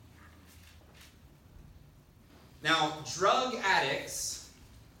Now, drug addicts,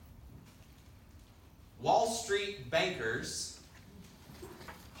 Wall Street bankers,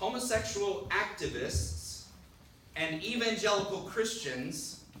 homosexual activists, and evangelical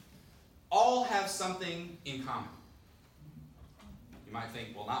Christians all have something in common. You might think,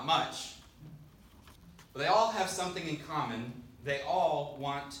 well, not much. But they all have something in common. They all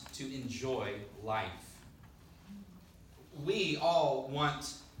want to enjoy life. We all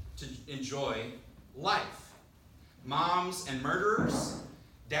want to enjoy life. Moms and murderers,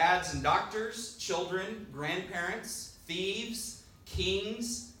 dads and doctors, children, grandparents, thieves,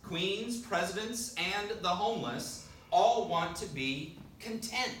 kings, queens, presidents, and the homeless all want to be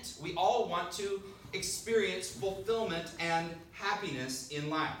content. We all want to experience fulfillment and happiness in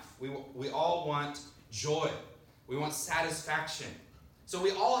life. We all want joy. We want satisfaction. So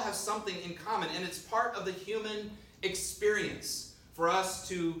we all have something in common, and it's part of the human experience for us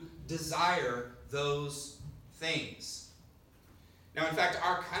to desire those things. Now, in fact,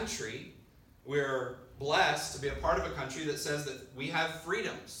 our country, we're blessed to be a part of a country that says that we have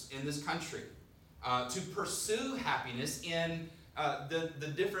freedoms in this country to pursue happiness in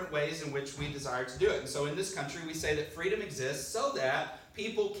the different ways in which we desire to do it. And so in this country, we say that freedom exists so that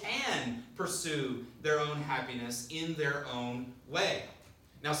people can pursue their own happiness in their own way.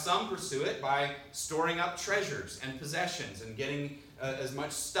 Now, some pursue it by storing up treasures and possessions and getting as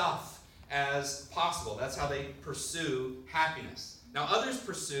much stuff as possible. That's how they pursue happiness. Now, others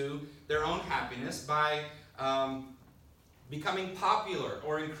pursue their own happiness by becoming popular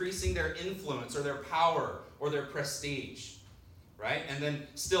or increasing their influence or their power or their prestige, right? And then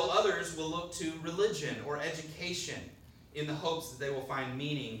still others will look to religion or education in the hopes that they will find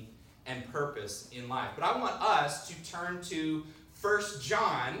meaning and purpose in life. But I want us to turn to 1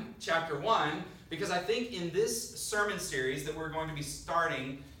 John chapter 1, because I think in this sermon series that we're going to be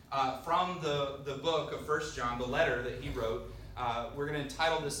starting from the book of 1 John, the letter that he wrote, we're going to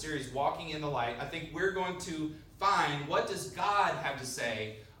entitle this series Walking in the Light. I think we're going to find, what does God have to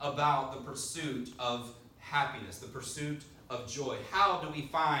say about the pursuit of happiness, the pursuit of joy? How do we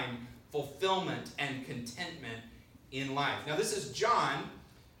find fulfillment and contentment in life? Now, this is John,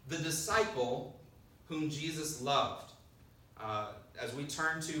 the disciple whom Jesus loved. As we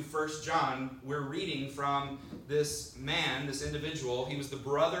turn to 1 John, we're reading from this man, this individual. He was the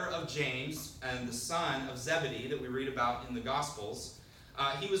brother of James and the son of Zebedee that we read about in the Gospels.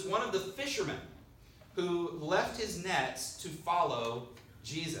 He was one of the fishermen who left his nets to follow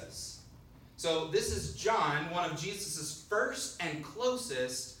Jesus. So this is John, one of Jesus' first and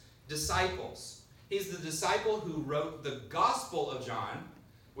closest disciples. He's the disciple who wrote the Gospel of John,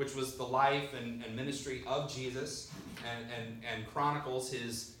 which was the life and ministry of Jesus, and chronicles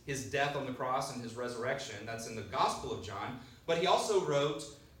his death on the cross and his resurrection. That's in the Gospel of John. But he also wrote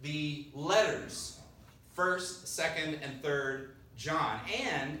the letters, 1st, 2nd, and 3rd John.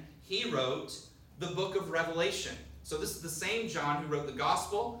 And he wrote the book of Revelation. So this is the same John who wrote the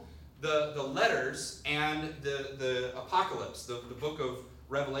Gospel, the letters, and the Apocalypse, the book of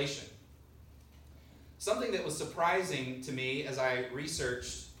Revelation. Something that was surprising to me as I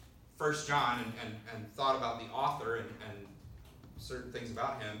researched 1 John and thought about the author and certain things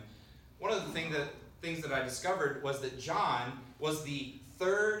about him, one of the things that I discovered was that John was the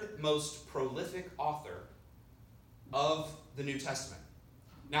third most prolific author of the New Testament.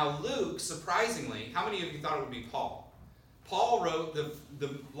 Now, Luke, surprisingly, how many of you thought it would be Paul? Paul wrote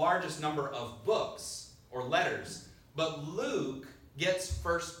the largest number of books or letters, but Luke gets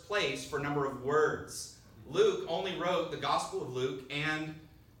first place for number of words. Luke only wrote the Gospel of Luke and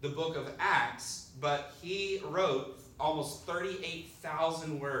the book of Acts, but he wrote almost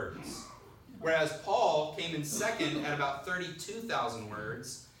 38,000 words. Whereas Paul came in second at about 32,000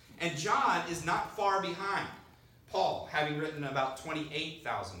 words, and John is not far behind Paul, having written about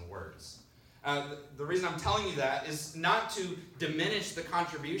 28,000 words. The reason I'm telling you that is not to diminish the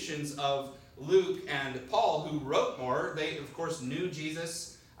contributions of Luke and Paul, who wrote more. They, of course, knew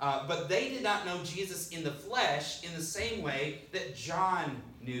Jesus, but they did not know Jesus in the flesh in the same way that John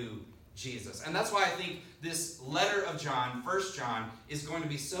knew Jesus. And that's why I think this letter of John, 1 John, is going to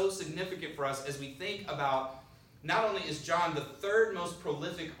be so significant for us as we think about, not only is John the third most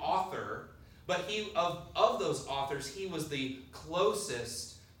prolific author, but of those authors, he was the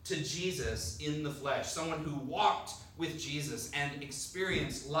closest to Jesus in the flesh, someone who walked with Jesus and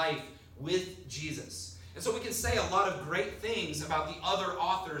experienced life with Jesus. And so we can say a lot of great things about the other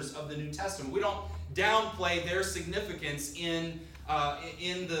authors of the New Testament. We don't downplay their significance in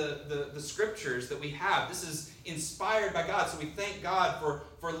the scriptures that we have. This is inspired by God, so we thank God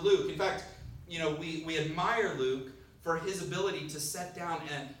for Luke. In fact, we admire Luke for his ability to set down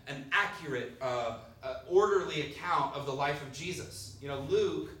an accurate, orderly account of the life of Jesus. You know,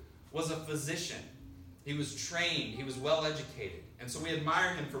 Luke was a physician. He was trained. He was well educated. And so we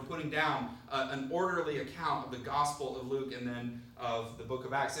admire him for putting down an orderly account of the Gospel of Luke and then of the book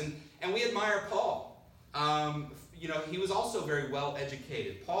of Acts. And we admire Paul. You know, he was also very well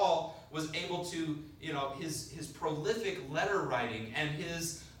educated. Paul was able to, you know, his prolific letter writing and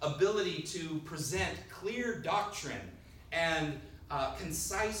his ability to present clear doctrine and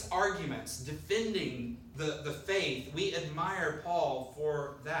concise arguments defending the faith. We admire Paul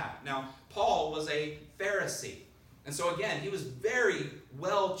for that. Now, Paul was a Pharisee. And so again, he was very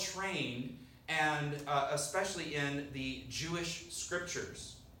well trained, and especially in the Jewish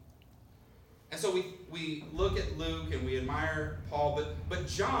scriptures. And so we look at Luke and we admire Paul, but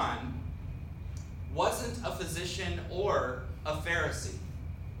John wasn't a physician or a Pharisee.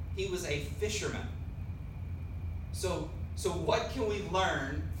 He was a fisherman. So what can we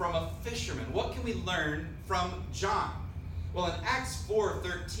learn from a fisherman? What can we learn from John? Well, in Acts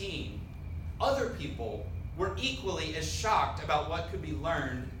 4:13, other people were equally as shocked about what could be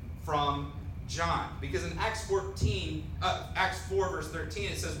learned from John. Because in Acts 4 verse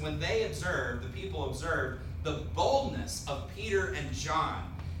 13, it says, when the people observed the boldness of Peter and John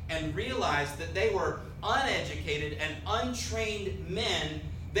and realized that they were uneducated and untrained men,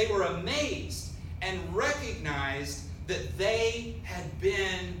 they were amazed and recognized that they had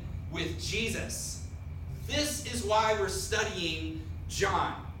been with Jesus. This is why we're studying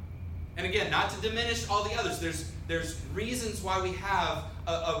John. And again, not to diminish all the others. There's reasons why we have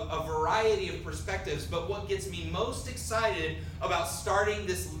a variety of perspectives. But what gets me most excited about starting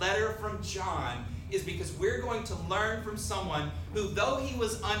this letter from John is because we're going to learn from someone who, though he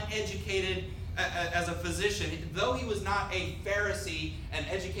was uneducated as a physician, though he was not a Pharisee and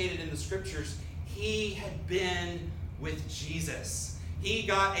educated in the scriptures, he had been with Jesus. He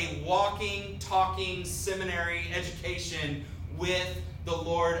got a walking, talking seminary education with the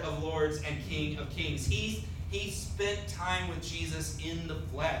Lord of Lords and King of Kings. He spent time with Jesus in the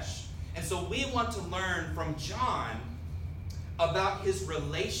flesh. And so we want to learn from John about his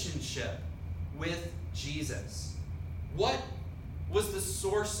relationship with Jesus. What was the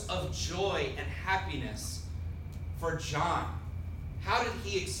source of joy and happiness for John? How did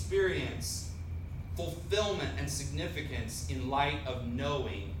he experience fulfillment and significance in light of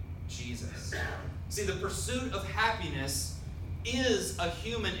knowing Jesus? See, the pursuit of happiness is a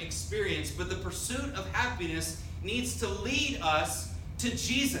human experience, but the pursuit of happiness needs to lead us to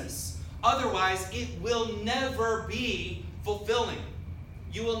Jesus. Otherwise, it will never be fulfilling.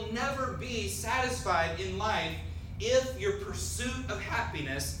 You will never be satisfied in life if your pursuit of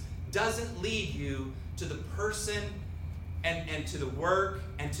happiness doesn't lead you to the person and to the work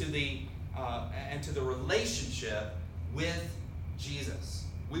and to the relationship with Jesus.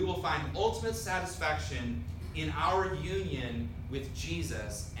 We will find ultimate satisfaction in our union with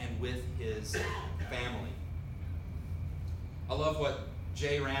Jesus and with his family. I love what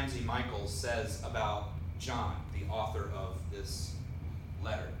J. Ramsey Michaels says about John, the author of this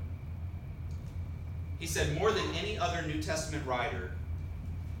letter. He said, more than any other New Testament writer,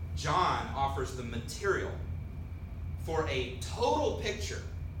 John offers the material for a total picture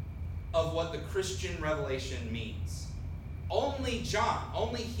of what the Christian revelation means. Only John,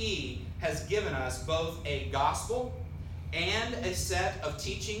 only he has given us both a gospel and a set of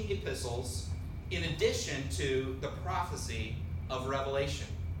teaching epistles in addition to the prophecy of Revelation.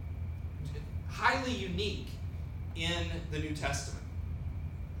 Highly unique in the New Testament,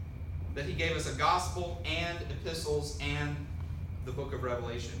 that he gave us a gospel and epistles and the book of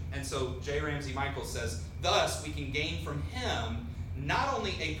Revelation. And so J. Ramsey Michaels says, thus we can gain from him not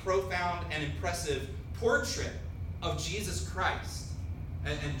only a profound and impressive portrait of Jesus Christ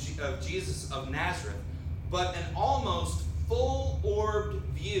and of Jesus of Nazareth, but an almost full-orbed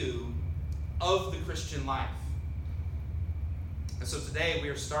view of the Christian life. And so today we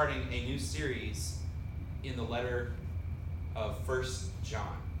are starting a new series in the letter of 1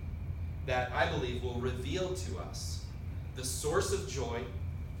 John that I believe will reveal to us the source of joy,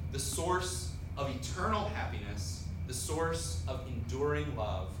 the source of eternal happiness, the source of enduring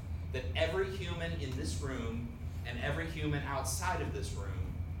love that every human in this room and every human outside of this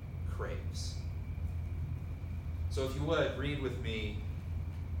room craves. So if you would, read with me,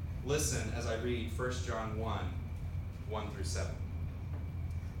 listen as I read 1 John 1 through 7.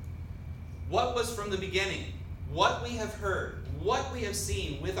 What was from the beginning, what we have heard, what we have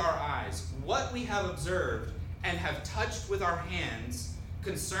seen with our eyes, what we have observed and have touched with our hands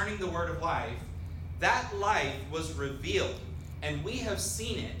concerning the word of life, that life was revealed, and we have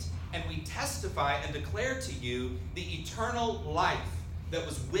seen it and we testify and declare to you the eternal life that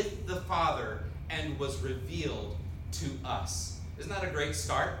was with the Father and was revealed to us. Isn't that a great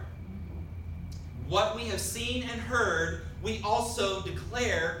start? What we have seen and heard, we also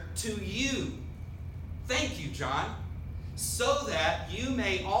declare to you. Thank you, John. So that you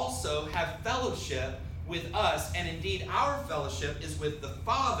may also have fellowship with us, and indeed our fellowship is with the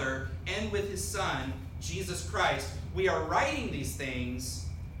Father and with his Son, Jesus Christ. We are writing these things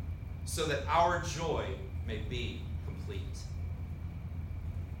so that our joy may be complete.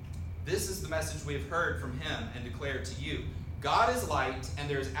 This is the message we have heard from him and declared to you. God is light, and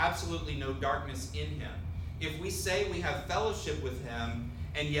there is absolutely no darkness in him. If we say we have fellowship with him,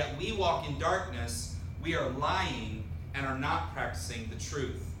 and yet we walk in darkness, we are lying and are not practicing the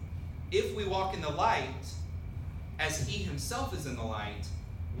truth. If we walk in the light, as he himself is in the light,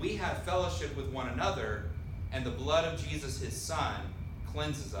 we have fellowship with one another, and the blood of Jesus, his Son,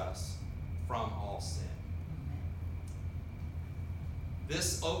 cleanses us from all sin.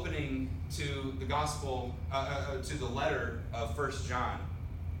 This opening to the gospel, to the letter of 1 John,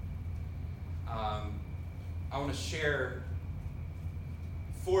 I want to share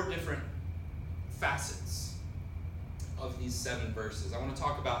 4 different facets of these 7 verses. I want to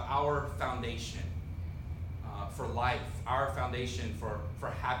talk about our foundation for life, our foundation for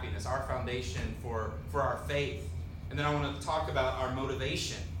happiness, our foundation for our faith. And then I want to talk about our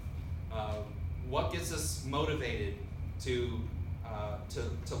motivation. What gets us motivated to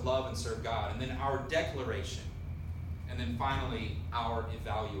love and serve God. And then our declaration. And then finally, our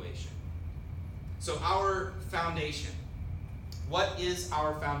evaluation. So our foundation. What is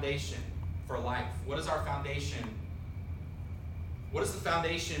our foundation for life? What is our foundation? What is the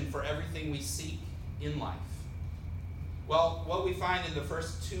foundation for everything we seek in life? Well, what we find in the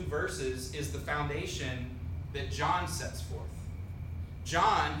first 2 verses is the foundation that John sets forth.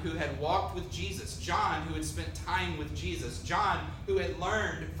 John, who had walked with Jesus, John, who had spent time with Jesus, John, who had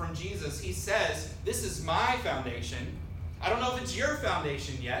learned from Jesus, he says, this is my foundation. I don't know if it's your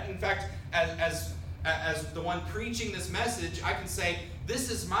foundation yet. In fact, as the one preaching this message, I can say, this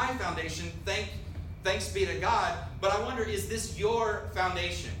is my foundation, thanks be to God, but I wonder, is this your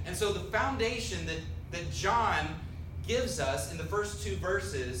foundation? And so the foundation that John gives us in the first 2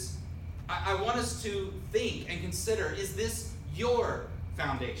 verses, I want us to think and consider, is this your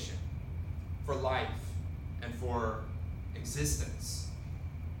foundation for life and for existence?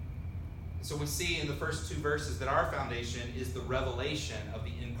 So we see in the first 2 verses that our foundation is the revelation of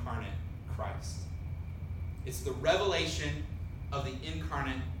the incarnate Christ. It's the revelation of the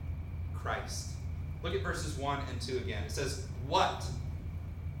incarnate Christ. Look at verses 1 and 2 again. It says, what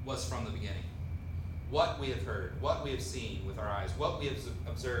was from the beginning? What we have heard, what we have seen with our eyes, what we have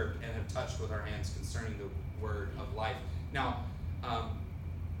observed and have touched with our hands concerning the word of life. Now,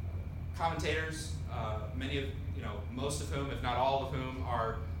 commentators, most of whom, if not all of whom,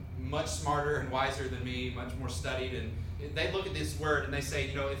 are much smarter and wiser than me, much more studied, and they look at this word and they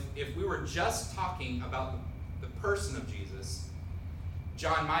say, if we were just talking about the person of Jesus,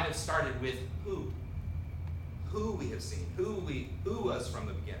 John might have started with who we have seen, who was from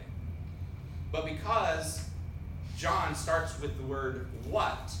the beginning. But because John starts with the word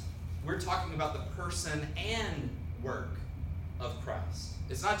what, we're talking about the person and work of Christ.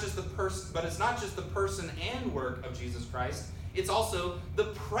 It's not just the person, but it's not just the person and work of Jesus Christ. It's also the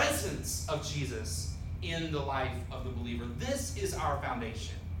presence of Jesus in the life of the believer. This is our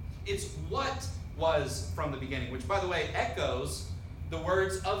foundation. It's what was from the beginning, which, by the way, echoes the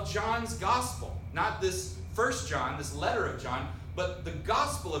words of John's gospel. Not this 1 John, this letter of John, but the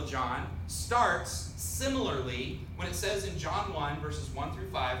Gospel of John starts similarly when it says in John 1, verses 1 through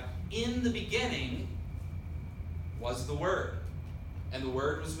 5, in the beginning was the Word, and the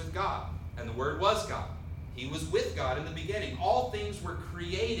Word was with God, and the Word was God. He was with God in the beginning. All things were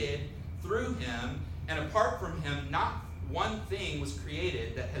created through him, and apart from him, not one thing was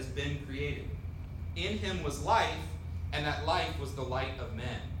created that has been created. In him was life, and that life was the light of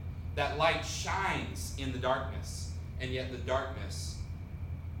men. That light shines in the darkness, and yet the darkness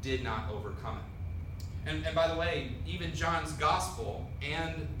did not overcome it. And by the way, even John's gospel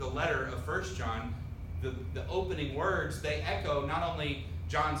and the letter of 1 John, the opening words, they echo not only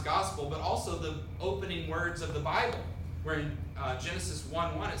John's gospel, but also the opening words of the Bible, where in Genesis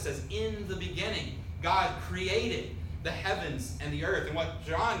 1:1 it says, in the beginning, God created the heavens and the earth. And what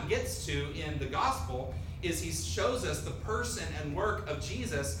John gets to in the gospel is he shows us the person and work of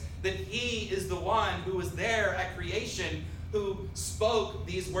Jesus, that he is the one who was there at creation, who spoke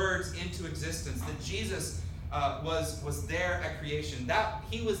these words into existence, that Jesus was there at creation, that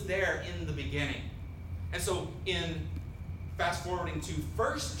he was there in the beginning. And so in fast forwarding to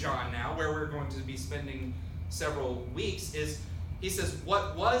 1 John now, where we're going to be spending several weeks, is he says,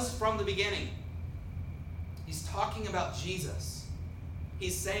 what was from the beginning. He's talking about Jesus.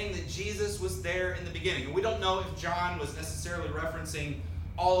 He's saying that Jesus was there in the beginning. And we don't know if John was necessarily referencing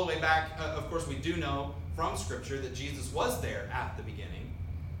all the way back. Of course, we do know from Scripture that Jesus was there at the beginning.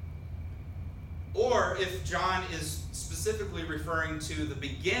 Or if John is specifically referring to the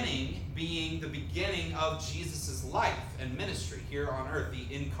beginning being the beginning of Jesus' life and ministry here on earth,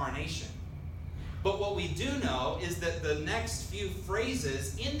 the incarnation. But what we do know is that the next few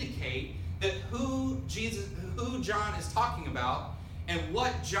phrases indicate that who John is talking about and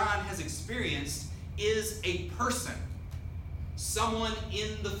what John has experienced is a person. Someone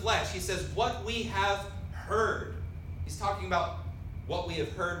in the flesh. He says, what we have heard. He's talking about what we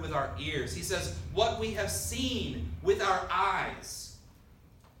have heard with our ears. He says, what we have seen with our eyes.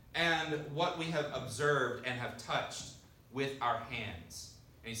 And what we have observed and have touched with our hands.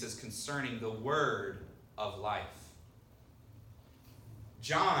 And he says, concerning the word of life.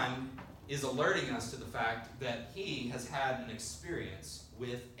 John is alerting us to the fact that he has had an experience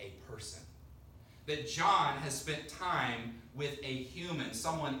with a person. That John has spent time with a human,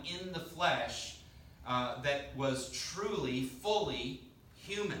 someone in the flesh that was truly, fully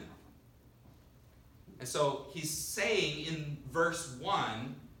human. And so he's saying in verse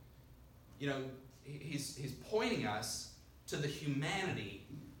 1, he's pointing us to the humanity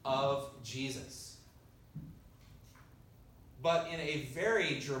of Jesus. But in a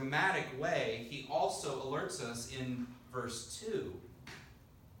very dramatic way, he also alerts us in verse 2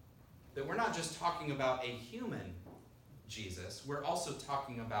 that we're not just talking about a human Jesus, we're also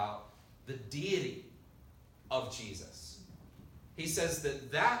talking about the deity of Jesus. He says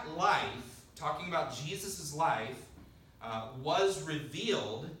that life, talking about Jesus' life, was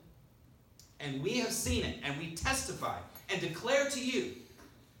revealed, and we have seen it, and we testify and declare to you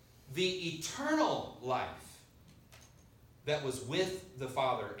the eternal life that was with the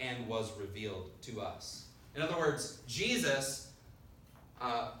Father and was revealed to us. In other words,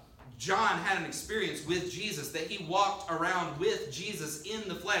 John had an experience with Jesus, that he walked around with Jesus in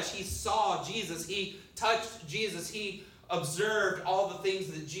the flesh. He saw Jesus. He touched Jesus. He observed all the things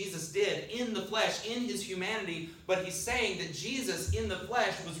that Jesus did in the flesh, in his humanity. But he's saying that Jesus in the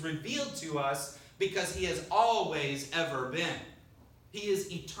flesh was revealed to us because he has always ever been. He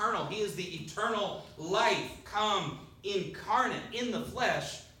is eternal. He is the eternal life come incarnate in the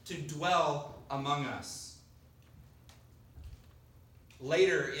flesh to dwell among us.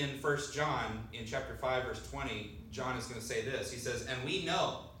 Later in 1 John, in chapter 5, verse 20, John is going to say this. He says, and we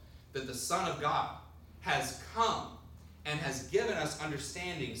know that the Son of God has come and has given us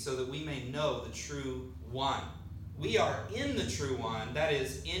understanding so that we may know the true one. We are in the true one, that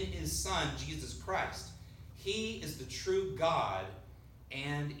is, in his Son, Jesus Christ. He is the true God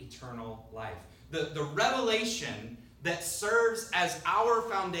and eternal life. The revelation that serves as our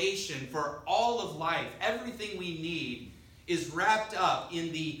foundation for all of life, everything we need, is wrapped up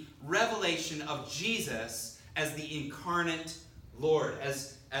in the revelation of Jesus as the incarnate Lord,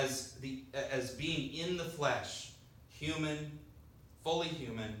 as being in the flesh, human,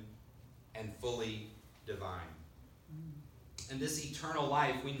 and fully divine. And this eternal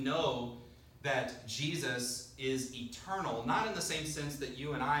life, we know that Jesus is eternal, not in the same sense that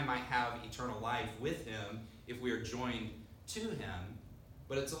you and I might have eternal life with him if we are joined to him,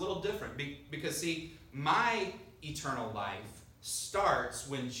 but it's a little different because, see, my eternal life starts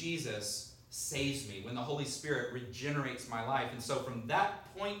when Jesus saves me, when the Holy Spirit regenerates my life. And so from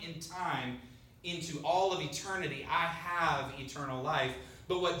that point in time into all of eternity, I have eternal life.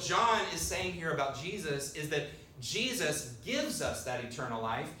 But what John is saying here about Jesus is that Jesus gives us that eternal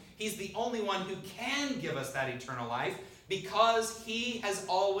life. He's the only one who can give us that eternal life because he has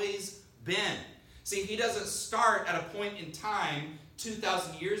always been. See, he doesn't start at a point in time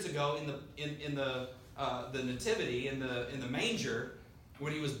 2,000 years ago in the nativity, in the manger,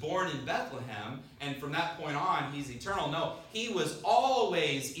 when he was born in Bethlehem, and from that point on, he's eternal. No, he was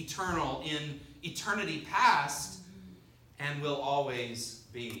always eternal in eternity past and will always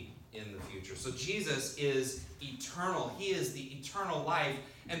be in the future. So Jesus is eternal. He is the eternal life,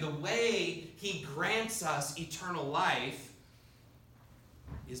 and the way he grants us eternal life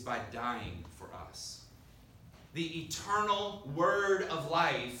is by dying for us. The eternal word of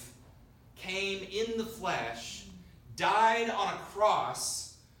life came in the flesh, died on a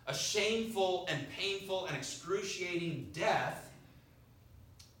cross, a shameful and painful and excruciating death,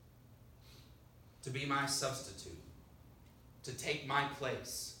 to be my substitute, to take my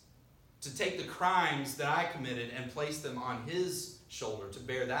place, to take the crimes that I committed and place them on his shoulder, to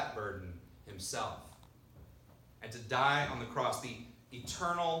bear that burden himself. and to die on the cross, the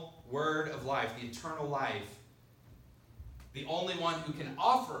eternal word of life, the eternal life, the only one who can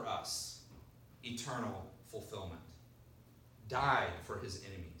offer us eternal fulfillment, died for his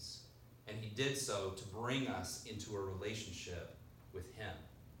enemies. And he did so to bring us into a relationship with him,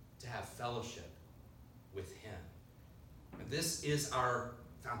 to have fellowship with him. And this is our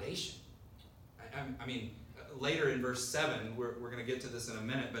foundation. I mean, later in verse 7, we're going to get to this in a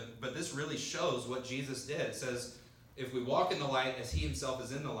minute, but this really shows what Jesus did. It says, if we walk in the light as he himself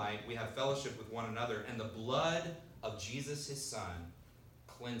is in the light, we have fellowship with one another, and the blood of Jesus, his son,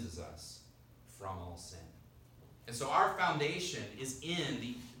 cleanses us from all sin. And so our foundation is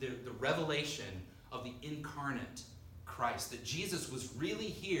in the revelation of the incarnate Christ, that Jesus was really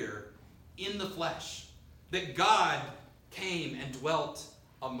here in the flesh, that God came and dwelt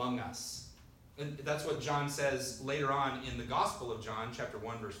among us. And that's what John says later on in the Gospel of John, chapter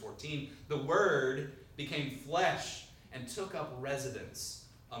 1, verse 14. The Word became flesh and took up residence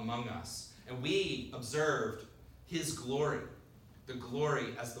among us. And we observed his glory, the glory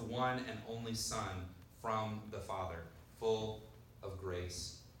as the one and only Son from the Father, full of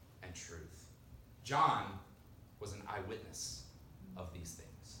grace and truth. John was an eyewitness of these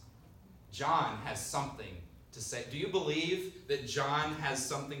things. John has something to say. Do you believe that John has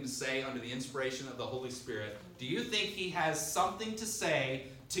something to say under the inspiration of the Holy Spirit? Do you think he has something to say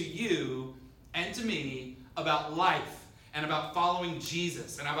to you and to me about life and about following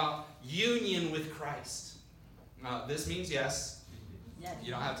Jesus and about union with Christ? This means yes.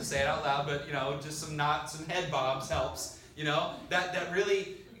 You don't have to say it out loud, but just some nods, some head bobs helps. That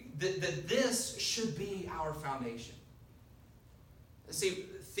really that this should be our foundation. See,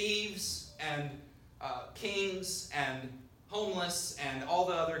 thieves and kings and homeless and all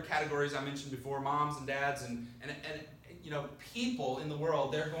the other categories I mentioned before, moms and dads and people in the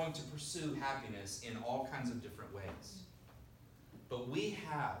world, they're going to pursue happiness in all kinds of different ways. But we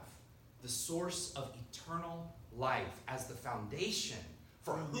have the source of eternal life as the foundation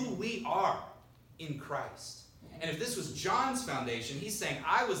for who we are in Christ. And if this was John's foundation, he's saying,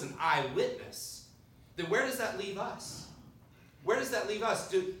 I was an eyewitness. Then where does that leave us? Where does that leave us?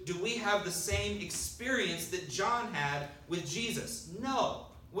 Do we have the same experience that John had with Jesus? No.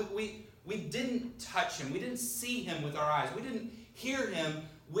 We didn't touch him. We didn't see him with our eyes. We didn't hear him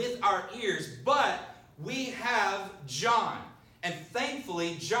with our ears. But we have John. And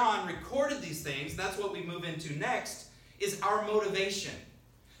thankfully, John recorded these things. That's what we move into next, is our motivation.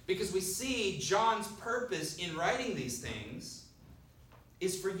 Because we see John's purpose in writing these things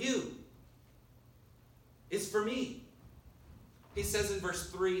is for you. It's for me. He says in verse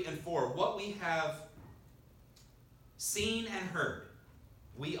 3 and 4, what we have seen and heard,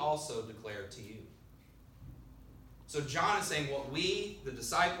 we also declare to you. So John is saying what we, the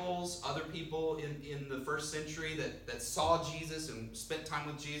disciples, other people in the first century that saw Jesus and spent time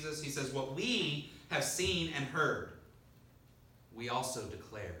with Jesus, he says what we have seen and heard, we also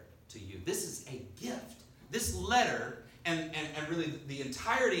declare to you. This is a gift. This letter and really the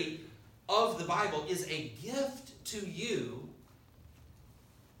entirety of the Bible is a gift to you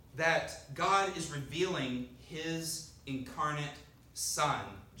that God is revealing his incarnate Son,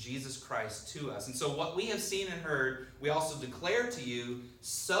 Jesus Christ, to us. And so what we have seen and heard, we also declare to you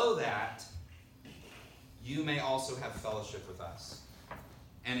so that you may also have fellowship with us.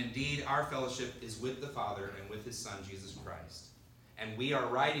 And indeed, our fellowship is with the Father and with his Son, Jesus Christ. And we are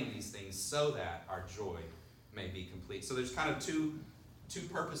writing these things so that our joy may be complete. So there's kind of two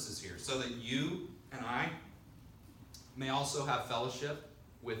purposes here. So that you and I may also have fellowship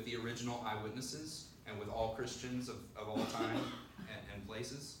with the original eyewitnesses and with all Christians of all time and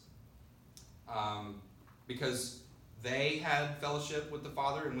places. Because they had fellowship with the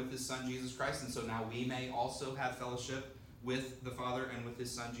Father and with his Son, Jesus Christ. And so now we may also have fellowship with the Father and with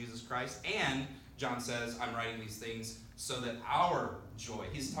his Son, Jesus Christ. And John says, I'm writing these things so that our joy,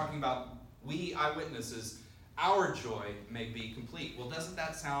 he's talking about we eyewitnesses, our joy may be complete. Well, doesn't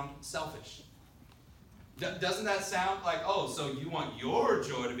that sound selfish? Doesn't that sound like, oh, so you want your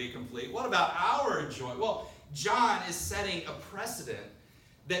joy to be complete? What about our joy? Well, John is setting a precedent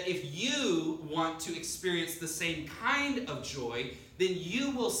that if you want to experience the same kind of joy, then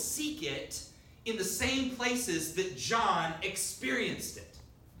you will seek it in the same places that John experienced it.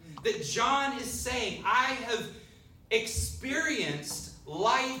 That John is saying, I have experienced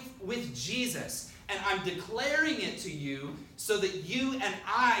life with Jesus, and I'm declaring it to you so that you and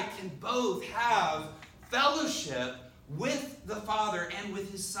I can both have fellowship with the Father and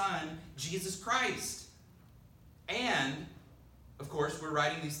with his Son, Jesus Christ. And, of course, we're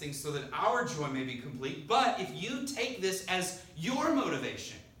writing these things so that our joy may be complete. But if you take this as your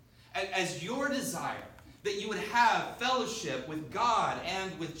motivation, as your desire, that you would have fellowship with God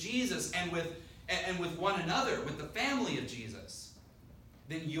and with Jesus and with one another, with the family of Jesus,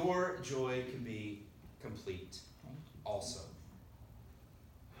 then your joy can be complete also.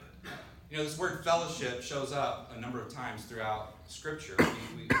 You know, this word fellowship shows up a number of times throughout Scripture.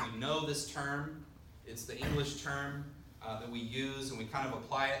 We know this term. It's the English term that we use, and we kind of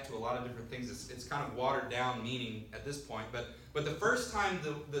apply it to a lot of different things. It's kind of watered down meaning at this point. But the first time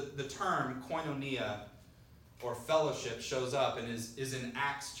the term koinonia, or fellowship, shows up and is in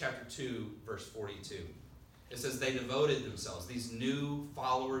Acts chapter 2, verse 42. It says they devoted themselves, these new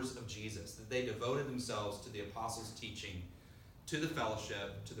followers of Jesus, that they devoted themselves to the apostles' teaching, to the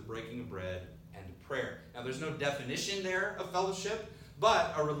fellowship, to the breaking of bread, and to prayer. Now, there's no definition there of fellowship,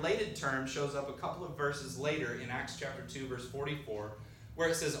 but a related term shows up a couple of verses later in Acts chapter 2, verse 44, where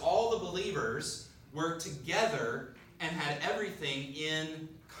it says all the believers were together and had everything in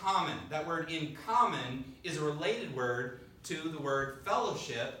common. That word in common is a related word to the word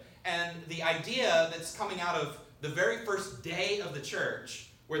fellowship, and the idea that's coming out of the very first day of the church,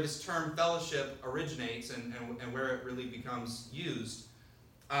 where this term fellowship originates and where it really becomes used,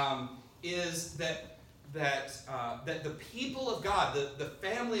 is that the people of God, the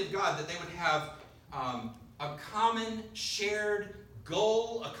family of God, that they would have a common shared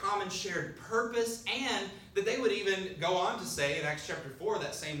goal, a common shared purpose, and that they would even go on to say in Acts chapter 4,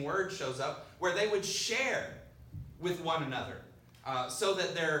 that same word shows up, where they would share with one another, so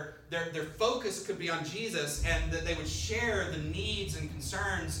that their focus could be on Jesus, and that they would share the needs and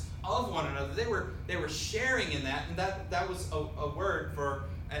concerns of one another. They were sharing in that, and that was a word for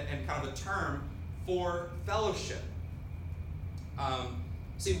and kind of a term for fellowship.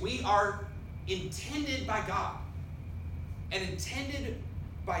 See, we are intended by God and intended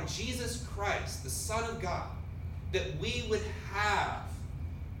by Jesus Christ, the Son of God, that we would have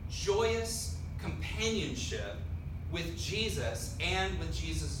joyous companionship with Jesus and with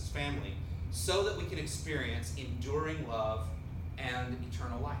Jesus' family, so that we can experience enduring love and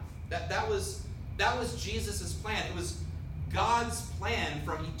eternal life. That was Jesus' plan. It was God's plan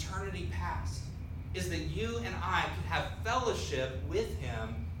from eternity past, is that you and I could have fellowship with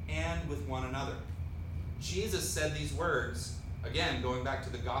Him and with one another. Jesus said these words, again, going back to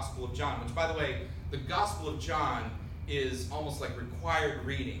the Gospel of John, which, by the way, the Gospel of John is almost like required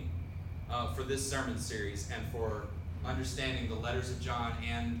reading for this sermon series and for understanding the letters of John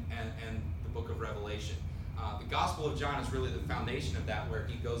and the book of Revelation. The Gospel of John is really the foundation of that, where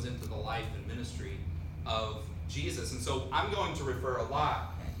he goes into the life and ministry of Jesus. And so I'm going to refer a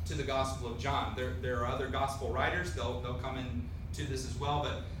lot to the Gospel of John. There are other Gospel writers. They'll come into this as well.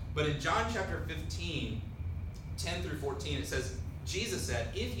 But in John chapter 15, 10 through 14, it says, Jesus said,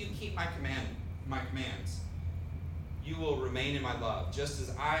 "If you keep my commands, you will remain in my love, just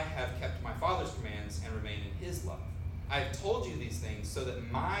as I have kept my Father's commands and remain in his love. I have told you these things so that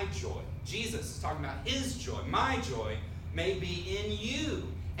my joy," Jesus is talking about his joy, "my joy may be in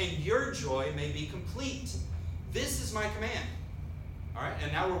you, and your joy may be complete. This is my command." All right,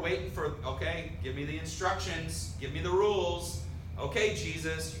 and now we're waiting for, okay, give me the instructions, give me the rules. Okay,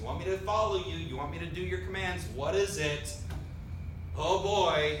 Jesus, you want me to follow you, you want me to do your commands, what is it? Oh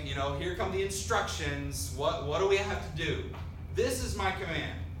boy, here come the instructions. What do we have to do? This is my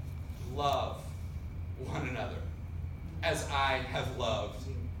command. Love one another as I have loved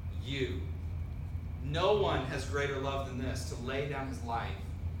you. No one has greater love than this, to lay down his life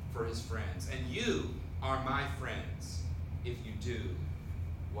for his friends. And you are my friends if you do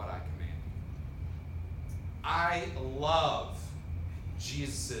what I command. I love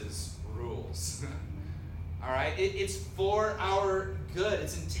Jesus' rules. All right? It's for our good.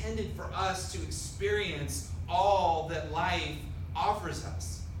 It's intended for us to experience all that life offers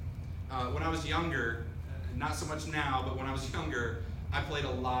us. When I was younger, not so much now, but when I was younger, I played a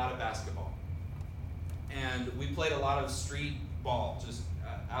lot of basketball. And we played a lot of street ball, just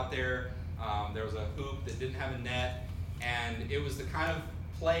out there. There was a hoop that didn't have a net, and it was the kind of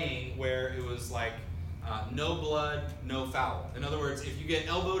playing where it was like no blood, no foul. In other words, if you get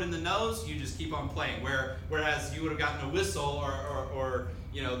elbowed in the nose, you just keep on playing. Whereas you would have gotten a whistle, or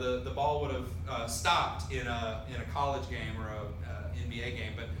the ball would have stopped in a college game or a NBA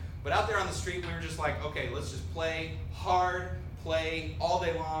game. But out there on the street, we were just like, okay, let's just play hard, play all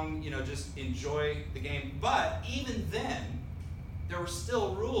day long, just enjoy the game. But even then, there were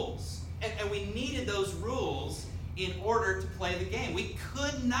still rules. And we needed those rules in order to play the game. We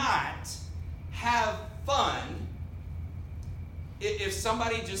could not have fun if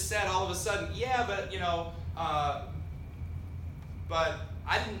somebody just said all of a sudden, yeah, but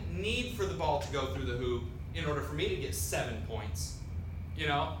I didn't need for the ball to go through the hoop in order for me to get 7 points.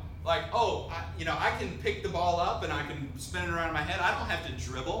 Like, oh, I can pick the ball up and I can spin it around in my head. I don't have to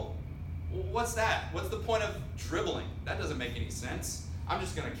dribble. What's that? What's the point of dribbling? That doesn't make any sense. I'm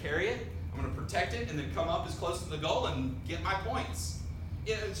just going to carry it. I'm going to protect it and then come up as close to the goal and get my points.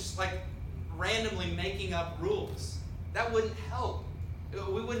 It's just like randomly making up rules. That wouldn't help.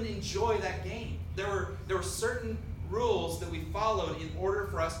 We wouldn't enjoy that game. There were certain rules that we followed in order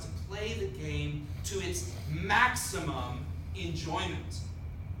for us to play the game to its maximum enjoyment.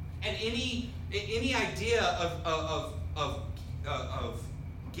 And any idea of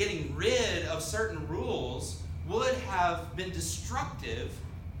getting rid of certain rules would have been destructive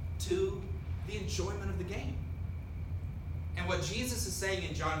to the enjoyment of the game. And what Jesus is saying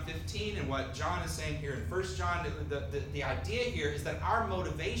in John 15 and what John is saying here in 1 John, the idea here is that our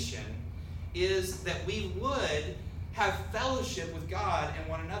motivation is that we would have fellowship with God and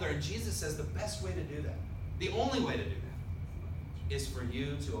one another. And Jesus says the best way to do that, the only way to do that, is for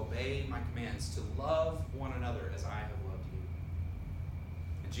you to obey my commands, to love one another as I have loved you.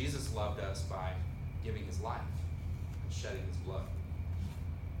 And Jesus loved us by giving his life and shedding his blood.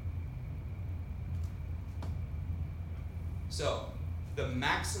 So, the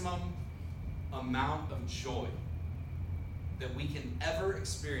maximum amount of joy that we can ever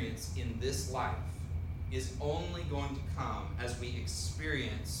experience in this life is only going to come as we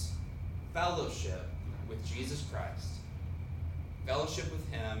experience fellowship with Jesus Christ, fellowship with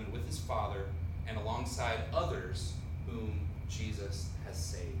him and with his Father, and alongside others whom Jesus has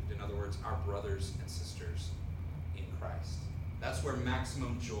saved. In other words, our brothers and sisters in Christ. That's where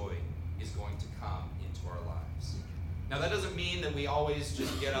maximum joy is going to come into our lives. Now, that doesn't mean that we always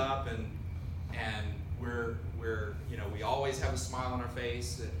just get up and we always have a smile on our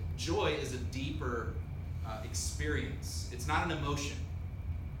face. Joy is a deeper experience. It's not an emotion.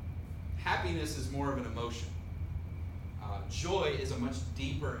 Happiness is more of an emotion. Joy is a much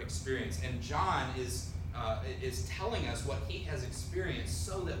deeper experience, and John is telling us what he has experienced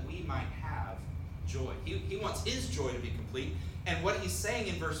so that we might have joy. He wants his joy to be complete, and what he's saying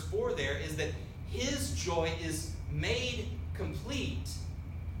in verse 4 there is that his joy is made complete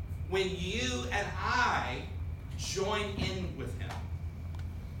when you and I join in with him.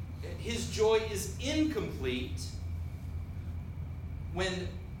 His joy is incomplete when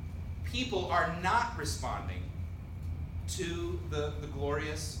people are not responding to the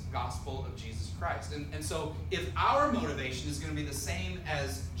glorious gospel of Jesus Christ. And so if our motivation is going to be the same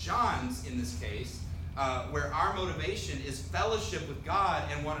as John's in this case, where our motivation is fellowship with God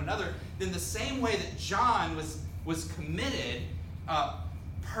and one another, then the same way that John was committed,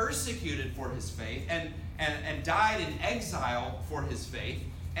 persecuted for his faith, and died in exile for his faith,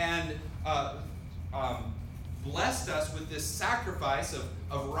 and blessed us with this sacrifice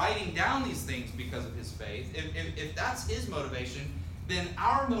of writing down these things because of his faith, if that's his motivation, then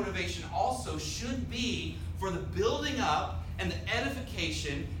our motivation also should be for the building up and the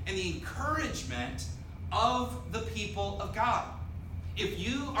edification and the encouragement of the people of God. If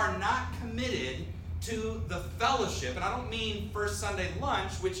you are not committed to the fellowship, and I don't mean First Sunday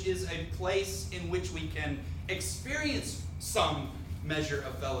lunch, which is a place in which we can experience some measure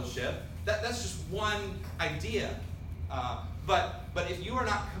of fellowship, that's just one idea. But if you are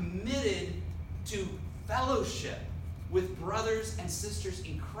not committed to fellowship with brothers and sisters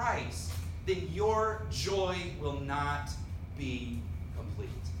in Christ, then your joy will not be complete.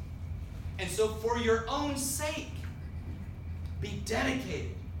 And so for your own sake, be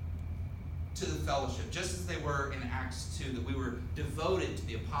dedicated to the fellowship, just as they were in Acts 2, that we were devoted to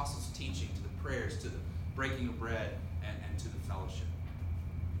the apostles' teaching, to the prayers, to the breaking of bread, and to the fellowship.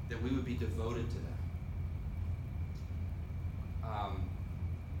 That we would be devoted to that.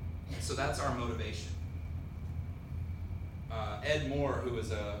 So that's our motivation. Ed Moore, who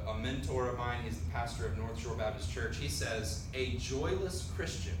is a mentor of mine, he's the pastor of North Shore Baptist Church, he says, a joyless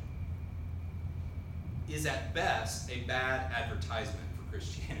Christian is at best a bad advertisement for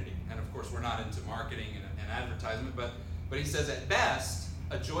Christianity. And of course, we're not into marketing and advertisement, but he says at best,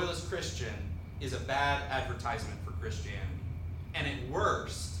 a joyless Christian is a bad advertisement for Christianity. And at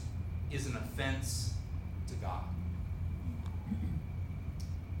worst, is an offense to God.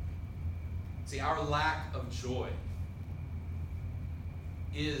 See, our lack of joy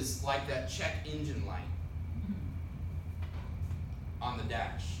is like that check engine light on the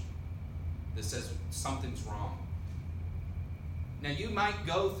dash that says something's wrong. Now, you might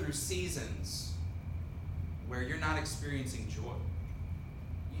go through seasons where you're not experiencing joy.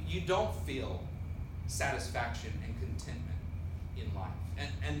 You don't feel satisfaction and contentment in life.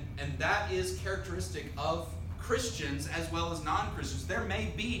 And that is characteristic of Christians as well as non-Christians. There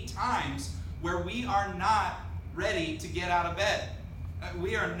may be times where we are not ready to get out of bed.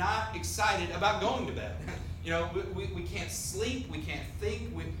 We are not excited about going to bed. We can't sleep, we can't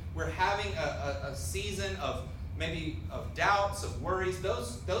think. We're having a season of maybe of doubts, of worries.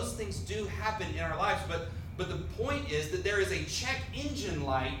 Those things do happen in our lives, but the point is that there is a check engine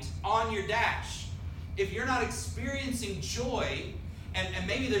light on your dash. If you're not experiencing joy, and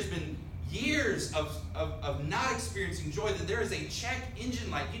maybe there's been years of not experiencing joy, then there is a check engine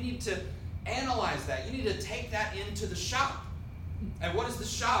light. You need to analyze that. You need to take that into the shop. And what is the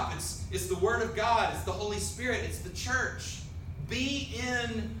shop? It's the Word of God. It's the Holy Spirit. It's the church. Be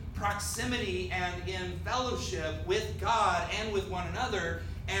in proximity and in fellowship with God and with one another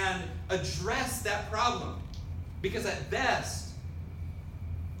and address that problem. Because at best,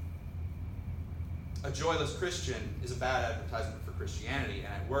 a joyless Christian is a bad advertisement for Christianity,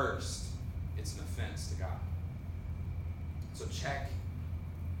 and at worst, it's an offense to God. So check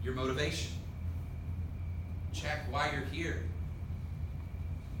your motivation. Check why you're here.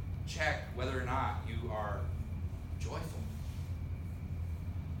 Check whether or not you are joyful.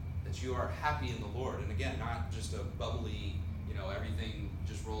 That you are happy in the Lord. And again, not just a bubbly, everything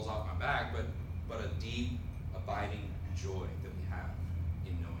just rolls off my back, but a deep, abiding joy that we have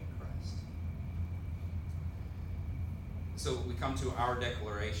in knowing Christ. So we come to our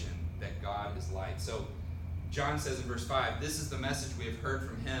declaration that God is light. So John says in verse 5, this is the message we have heard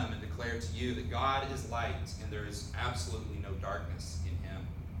from him and declare to you, that God is light and there is absolutely no darkness in him.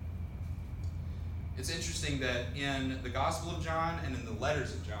 It's interesting that in the Gospel of John and in the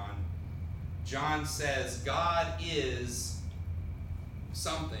letters of John, John says God is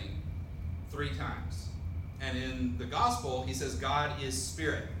something 3 times. And in the Gospel, he says God is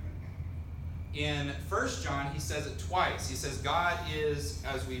spirit. In 1 John, he says it twice. He says God is,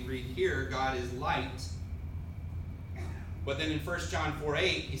 as we read here, God is light. But then in 1 John 4:8,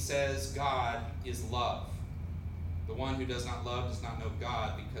 he says God is love. The one who does not love does not know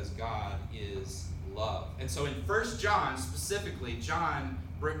God, because God is love. And so in 1 John specifically, John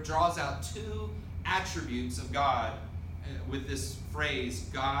draws out 2 attributes of God with this phrase,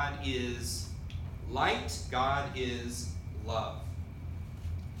 God is light, God is love.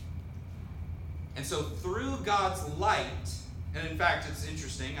 And so through God's light, and in fact, it's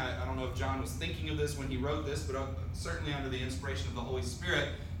interesting, I don't know if John was thinking of this when he wrote this, but certainly under the inspiration of the Holy Spirit,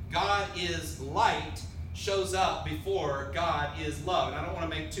 God is light shows up before God is love. And I don't want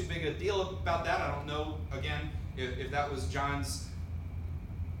to make too big a deal about that. I don't know, again, if that was John's,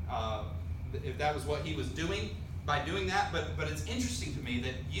 if that was what he was doing by doing that, but it's interesting to me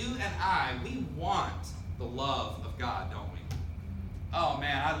that you and we want the love of God, don't we? Oh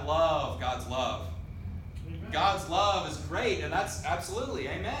man, I love God's love. Amen. God's love is great, and that's absolutely,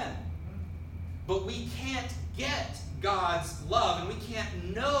 amen. But we can't get God's love, and we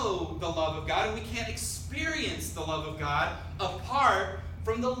can't know the love of God, and we can't experience the love of God apart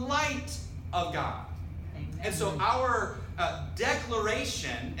from the light of God. Amen. And so our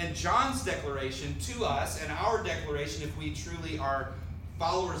declaration, and John's declaration to us, and our declaration, if we truly are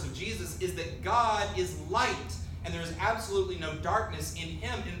followers of Jesus, is that God is light, and there is absolutely no darkness in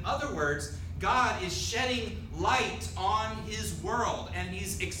him. In other words, God is shedding light on his world, and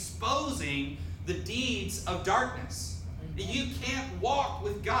he's exposing the deeds of darkness. You can't walk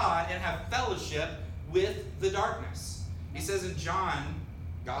with God and have fellowship with the darkness. He says in John,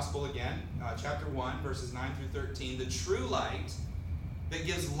 Gospel again, chapter 1, verses 9 through 13, the true light that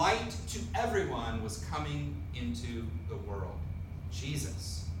gives light to everyone was coming into the world.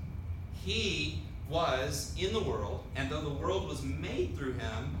 Jesus. He was in the world, and though the world was made through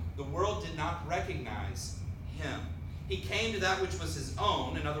him, the world did not recognize him. He came to that which was his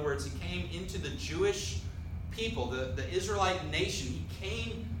own. In other words, he came into the Jewish people, the Israelite nation. He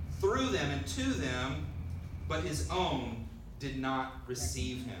came through them and to them, but his own did not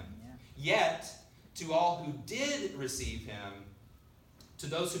receive him. Yet, to all who did receive him, to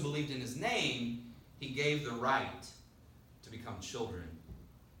those who believed in his name, he gave the right to become children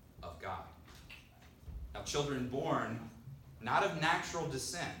of God. Now, children born not of natural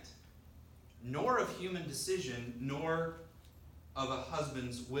descent, nor of human decision, nor of a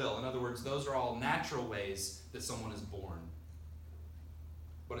husband's will. In other words, those are all natural ways that someone is born.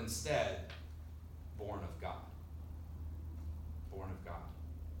 But instead, born of God. Born of God.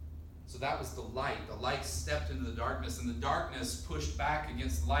 So that was the light. The light stepped into the darkness, and the darkness pushed back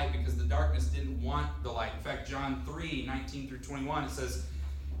against the light because the darkness didn't want the light. In fact, John 3, 19 through 21, it says,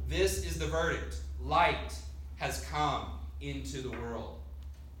 "This is the verdict. Light has come into the world."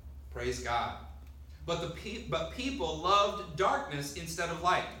 Praise God. But people loved darkness instead of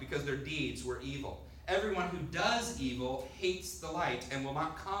light because their deeds were evil. Everyone who does evil hates the light and will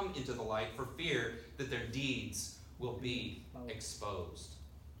not come into the light for fear that their deeds will be exposed.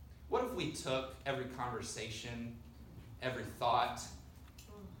 What if we took every conversation, every thought?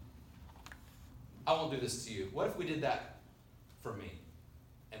 I won't do this to you. What if we did that for me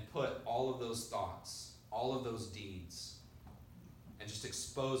and put all of those thoughts, all of those deeds, and just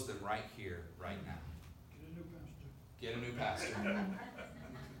expose them right here, right now? Get a new pastor.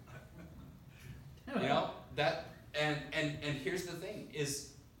 You know, that, and here's the thing,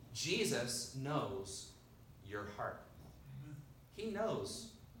 is Jesus knows your heart. He knows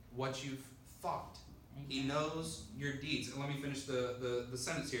what you've thought. He knows your deeds. And let me finish the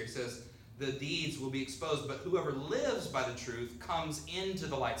sentence here. It says, the deeds will be exposed, but whoever lives by the truth comes into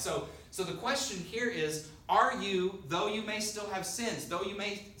the light. So the question here is, are you, though you may still have sins, though you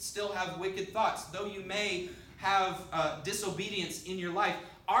may still have wicked thoughts, though you may have disobedience in your life,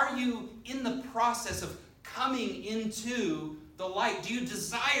 are you in the process of coming into the light? Do you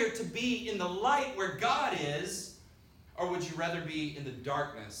desire to be in the light where God is, or would you rather be in the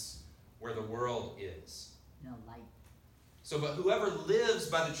darkness where the world is? No light. So, but whoever lives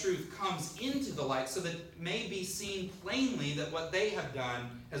by the truth comes into the light, so that it may be seen plainly that what they have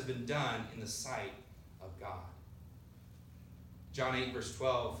done has been done in the sight of God. John 8, verse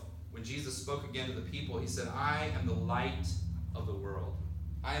 12, when Jesus spoke again to the people, he said, I am the light of the world.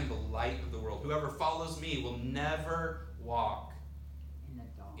 I am the light of the world. Whoever follows me will never walk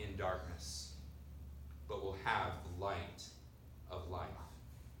in darkness, but will have the light of life.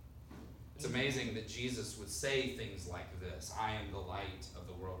 It's amazing that Jesus would say things like this. I am the light of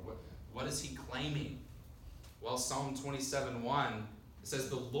the world. What is he claiming? Well, Psalm 27:1, it says,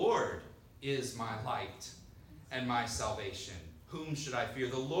 the Lord is my light and my salvation. Whom should I fear?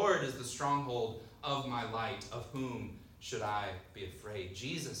 The Lord is the stronghold of my light. Of whom should I be afraid?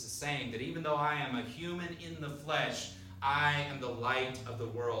 Jesus is saying that even though I am a human in the flesh, I am the light of the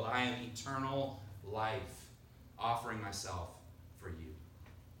world. I am eternal life, offering myself for you.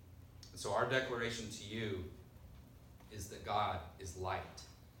 And so our declaration to you is that God is light.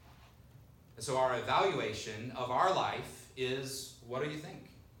 And so our evaluation of our life is, what do you think?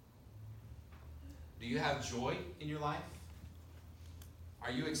 Do you have joy in your life?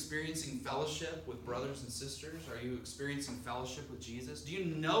 Are you experiencing fellowship with brothers and sisters? Are you experiencing fellowship with Jesus? Do you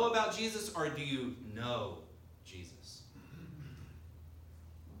know about Jesus, or do you know Jesus?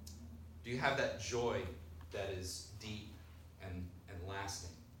 Do you have that joy that is deep and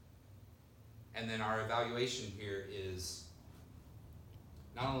lasting? And then our evaluation here is,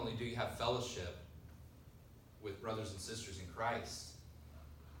 not only do you have fellowship with brothers and sisters in Christ,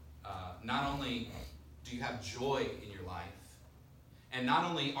 not only do you have joy in your life, and not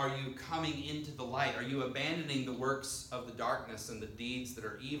only are you coming into the light, are you abandoning the works of the darkness and the deeds that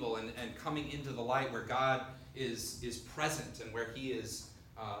are evil, and coming into the light where God is present and where he is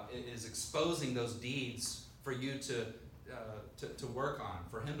exposing those deeds for you to work on,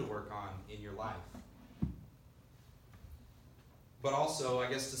 for him to work on in your life. But also, I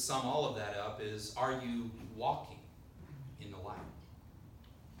guess to sum all of that up is, are you walking in the light?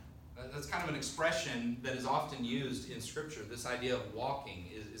 That's kind of an expression that is often used in Scripture. This idea of walking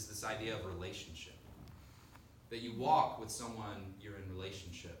is this idea of relationship. That you walk with someone you're in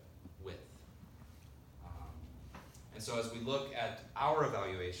relationship with. And so as we look at our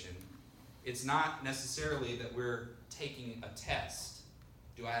evaluation, it's not necessarily that we're taking a test.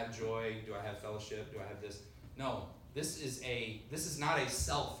 Do I have joy? Do I have fellowship? Do I have this? No, this is not a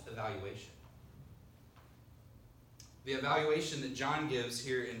self-evaluation. The evaluation that John gives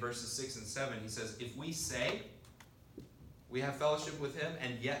here in verses 6 and 7, he says, if we say we have fellowship with him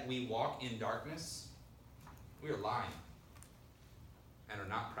and yet we walk in darkness, we are lying and are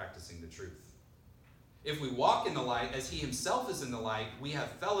not practicing the truth. If we walk in the light as he himself is in the light, we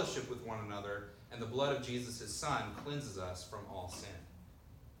have fellowship with one another, and the blood of Jesus, his son, cleanses us from all sin.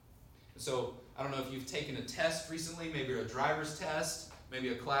 So, I don't know if you've taken a test recently, maybe a driver's test, maybe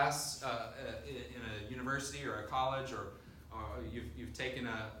a class in a university or a college, or you've taken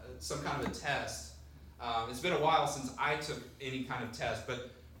some kind of a test. It's been a while since I took any kind of test,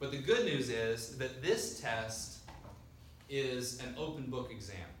 but the good news is that this test is an open book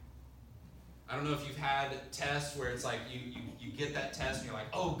exam. I don't know if you've had tests where it's like you get that test and you're like,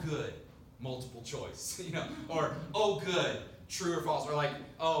 oh good, multiple choice, or oh good, true or false, or like,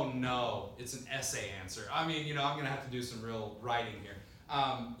 oh no, it's an essay answer. I mean, I'm going to have to do some real writing here.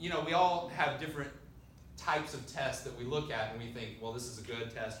 We all have different types of tests that we look at and we think, well, this is a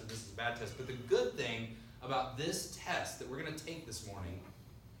good test or this is a bad test. But the good thing about this test that we're going to take this morning,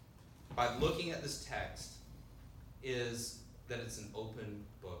 by looking at this text, is that it's an open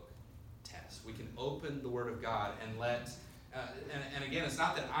book test. We can open the Word of God and let, and again, it's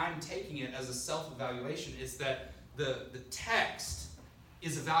not that I'm taking it as a self-evaluation, it's that the text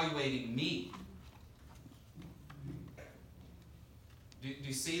is evaluating me. Do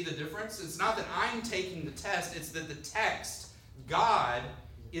you see the difference? It's not that I'm taking the test, it's that the text, God,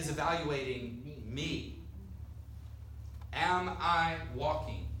 is evaluating me. Am I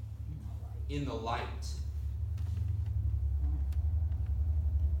walking in the light?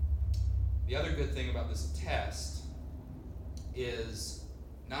 The other good thing about this test is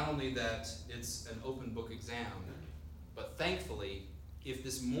not only that it's an open book exam, but thankfully, if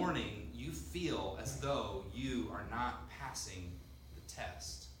this morning you feel as though you are not passing the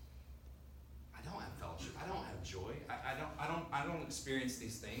test, I don't have fellowship. I don't have joy. I don't experience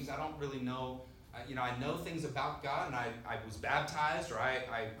these things. I don't really know. I know things about God, and I was baptized, or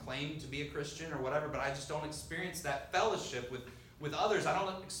I claim to be a Christian, or whatever, but I just don't experience that fellowship with others. I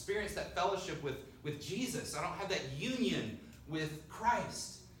don't experience that fellowship with Jesus. I don't have that union with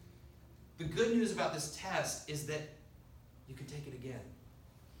Christ. The good news about this test is that you can take it again.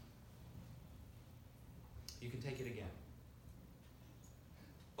 You can take it again.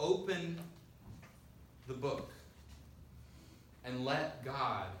 Open the book and let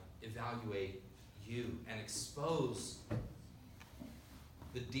God evaluate you and expose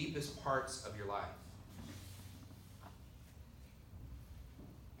the deepest parts of your life.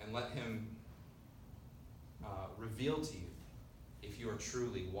 And let him reveal to you if you are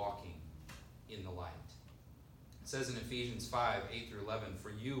truly walking in the light. It says in Ephesians 5, 8 through 11, "For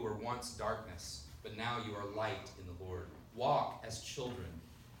you were once darkness, but now you are light in the Lord. Walk as children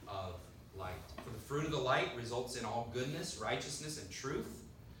of light. For the fruit of the light results in all goodness, righteousness, and truth,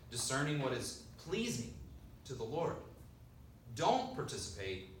 discerning what is pleasing to the Lord. Don't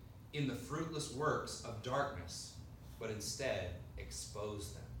participate in the fruitless works of darkness, but instead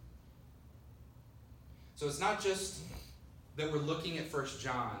expose them." So it's not just that we're looking at 1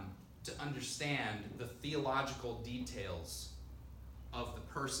 John to understand the theological details of the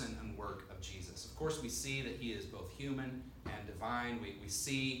person and work of Jesus. Of course, we see that he is both human and divine. We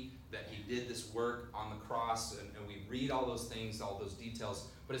see that he did this work on the cross, and we read all those things, all those details.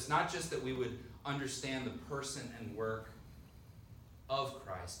 But it's not just that we would understand the person and work of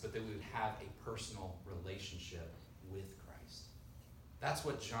Christ, but that we would have a personal relationship with Christ. That's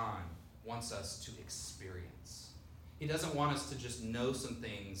what John wants us to experience. He doesn't want us to just know some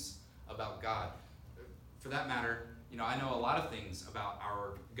things about God. For that matter, I know a lot of things about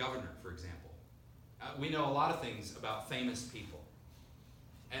our governor, for example. We know a lot of things about famous people.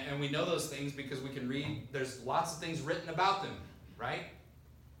 And we know those things because we can read, there's lots of things written about them, right?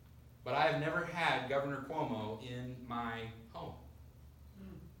 But I have never had Governor Cuomo in my home.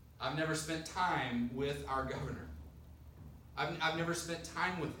 I've never spent time with our governor. I've never spent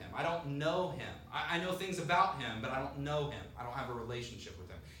time with him. I don't know him. I know things about him, but I don't know him. I don't have a relationship with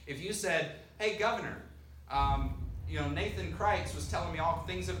him. If you said, "Hey, Governor, Nathan Kreitz was telling me all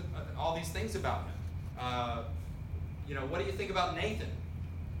these things about him. What do you think about Nathan?"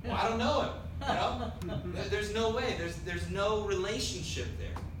 Well, I don't know him. There's no way. There's no relationship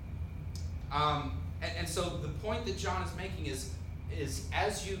there. And so the point that John is making is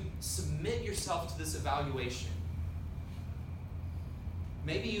as you submit yourself to this evaluation,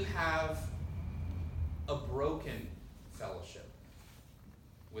 maybe you have a broken fellowship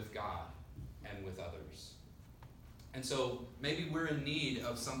with God and with others. And so maybe we're in need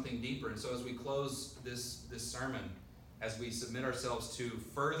of something deeper. And so as we close this sermon, as we submit ourselves to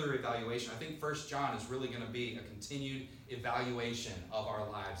further evaluation, I think 1 John is really going to be a continued evaluation of our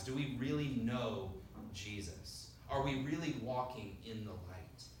lives. Do we really know Jesus? Are we really walking in the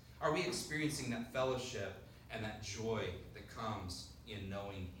light? Are we experiencing that fellowship and that joy that comes in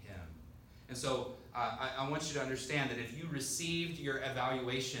knowing him? And so I want you to understand that if you received your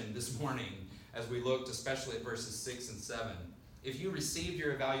evaluation this morning, as we looked especially at verses 6 and 7, if you received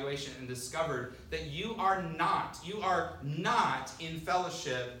your evaluation and discovered that you are not in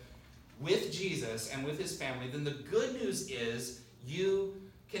fellowship with Jesus and with his family, then the good news is you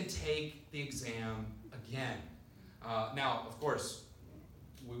can take the exam again. Now, of course,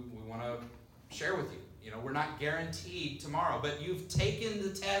 we want to share with you. We're not guaranteed tomorrow, but you've taken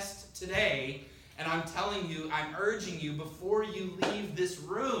the test today, and I'm telling you, I'm urging you before you leave this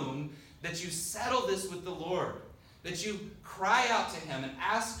room that you settle this with the Lord, that you cry out to him and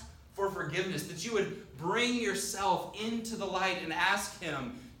ask for forgiveness, that you would bring yourself into the light and ask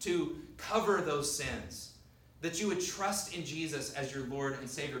him to cover those sins, that you would trust in Jesus as your Lord and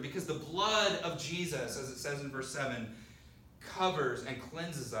Savior, because the blood of Jesus, as it says in verse 7, covers and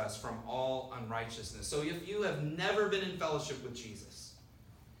cleanses us from all unrighteousness. So if you have never been in fellowship with Jesus,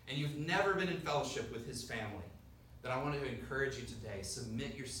 and you've never been in fellowship with his family, then I want to encourage you today,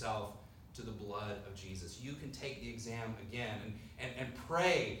 submit yourself to the blood of Jesus. You can take the exam again and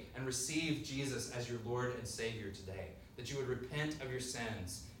pray and receive Jesus as your Lord and Savior today. That you would repent of your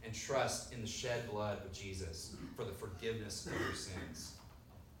sins and trust in the shed blood of Jesus for the forgiveness of your sins.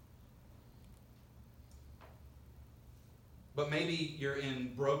 But maybe you're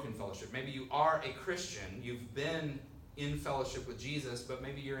in broken fellowship. Maybe you are a Christian. You've been in fellowship with Jesus, but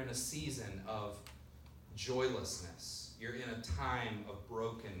maybe you're in a season of joylessness. You're in a time of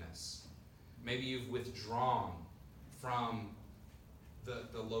brokenness. Maybe you've withdrawn from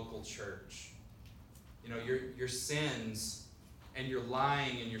the local church. You know, your sins and your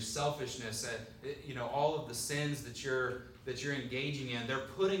lying and your selfishness, all of the sins that you're engaging in, they're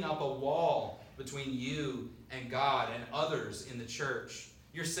putting up a wall between you and God and others in the church.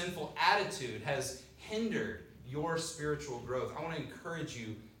 Your sinful attitude has hindered your spiritual growth. I want to encourage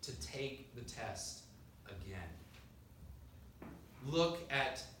you to take the test again. Look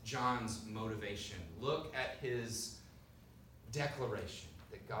at John's motivation. Look at his declaration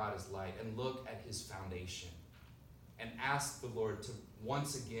that God is light, and look at his foundation. And ask the Lord to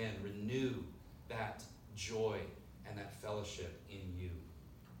once again renew that joy and that fellowship in you.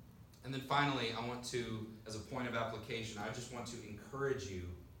 And then finally, I want to, as a point of application, I just want to encourage you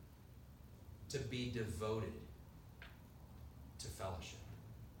to be devoted to fellowship.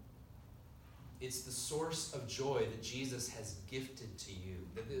 It's the source of joy that Jesus has gifted to you,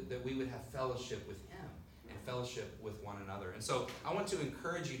 that we would have fellowship with him and fellowship with one another. And so I want to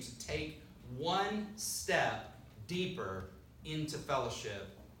encourage you to take one step deeper into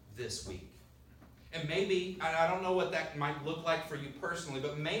fellowship this week. And maybe, I don't know what that might look like for you personally,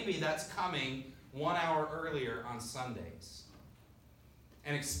 but maybe that's coming 1 hour earlier on Sundays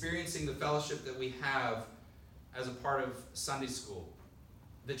and experiencing the fellowship that we have as a part of Sunday school,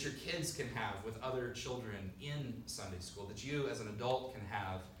 that your kids can have with other children in Sunday school, that you as an adult can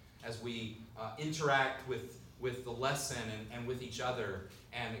have as we interact with the lesson and with each other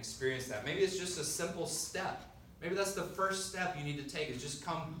and experience that. Maybe it's just a simple step. Maybe that's the first step you need to take, is just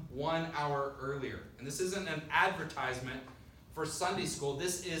come 1 hour earlier. And this isn't an advertisement for Sunday school.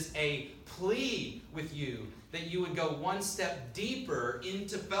 This is a plea with you that you would go one step deeper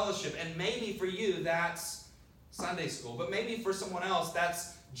into fellowship. And maybe for you, that's Sunday school. But maybe for someone else,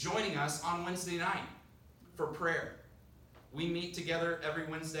 that's joining us on Wednesday night for prayer. We meet together every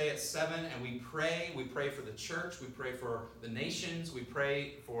Wednesday at 7 and we pray. We pray for the church. We pray for the nations. We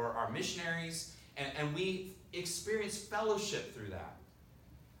pray for our missionaries. And we experience fellowship through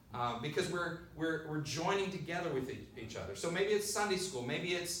that because we're joining together with each other. So maybe it's Sunday school,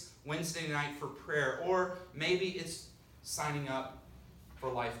 maybe it's Wednesday night for prayer, or maybe it's signing up for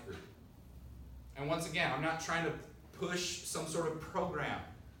life group. And once again, I'm not trying to push some sort of program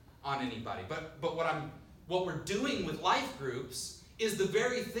on anybody, but what we're doing with life groups is the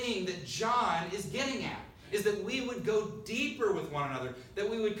very thing that John is getting at. Is that we would go deeper with one another, that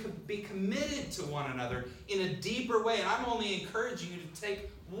we would be committed to one another in a deeper way. And I'm only encouraging you to take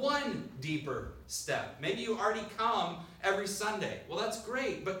one deeper step. Maybe you already come every Sunday. Well, that's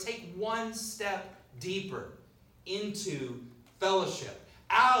great, but take one step deeper into fellowship,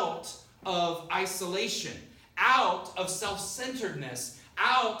 out of isolation, out of self-centeredness,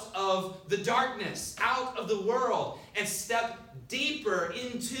 out of the darkness, out of the world, and step deeper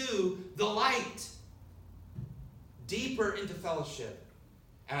into the light. Deeper into fellowship.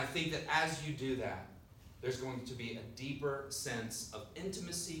 And I think that as you do that, there's going to be a deeper sense of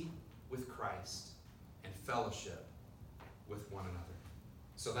intimacy with Christ and fellowship with one another.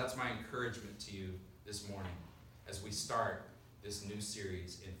 So that's my encouragement to you this morning as we start this new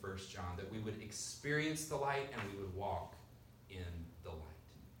series in 1 John, that we would experience the light and we would walk in